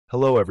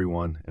Hello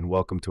everyone and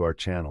welcome to our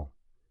channel.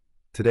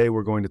 Today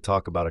we're going to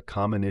talk about a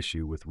common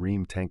issue with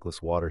Rheem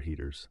Tankless water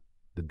heaters,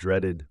 the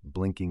dreaded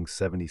blinking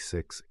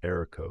 76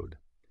 error code.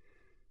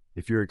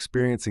 If you're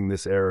experiencing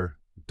this error,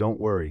 don't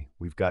worry,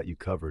 we've got you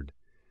covered.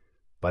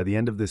 By the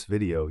end of this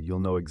video, you'll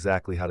know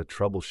exactly how to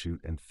troubleshoot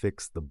and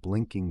fix the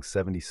blinking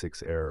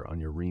 76 error on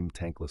your Rheem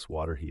Tankless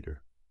water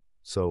heater.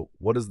 So,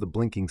 what does the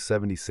blinking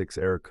 76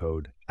 error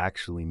code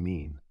actually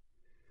mean?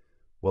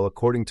 Well,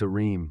 according to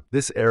Rheem,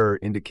 this error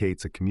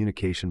indicates a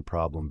communication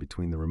problem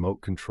between the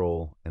remote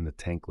control and the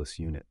tankless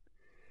unit.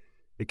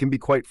 It can be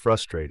quite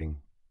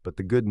frustrating, but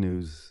the good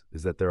news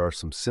is that there are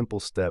some simple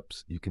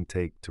steps you can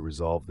take to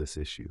resolve this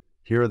issue.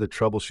 Here are the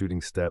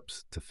troubleshooting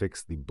steps to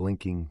fix the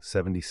blinking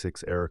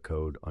 76 error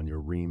code on your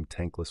Rheem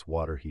Tankless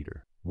water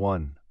heater.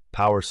 1.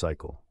 Power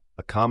cycle.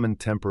 A common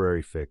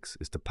temporary fix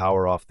is to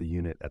power off the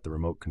unit at the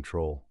remote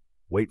control.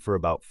 Wait for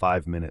about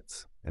 5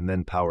 minutes, and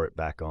then power it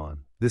back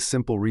on. This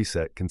simple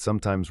reset can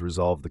sometimes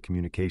resolve the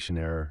communication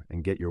error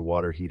and get your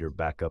water heater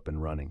back up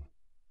and running.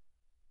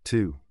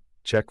 2.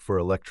 Check for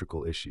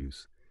electrical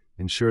issues.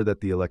 Ensure that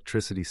the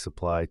electricity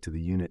supply to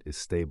the unit is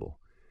stable.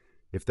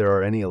 If there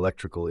are any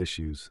electrical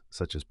issues,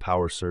 such as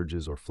power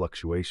surges or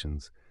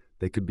fluctuations,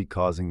 they could be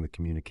causing the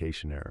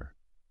communication error.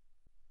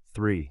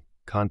 3.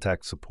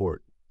 Contact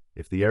support.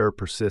 If the error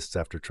persists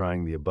after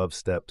trying the above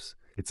steps,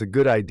 it's a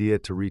good idea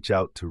to reach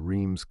out to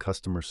Rheem's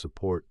customer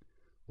support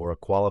or a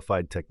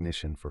qualified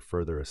technician for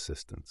further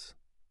assistance.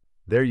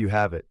 There you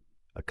have it,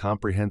 a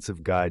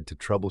comprehensive guide to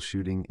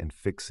troubleshooting and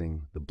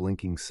fixing the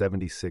blinking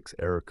 76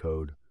 error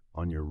code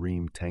on your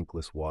Rheem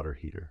Tankless water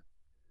heater.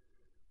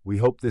 We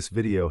hope this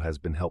video has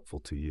been helpful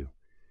to you.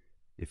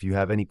 If you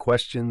have any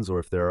questions or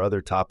if there are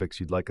other topics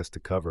you'd like us to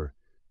cover,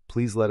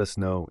 please let us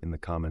know in the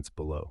comments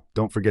below.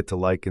 Don't forget to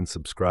like and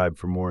subscribe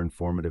for more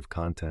informative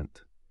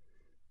content.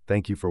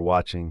 Thank you for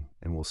watching,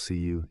 and we'll see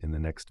you in the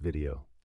next video.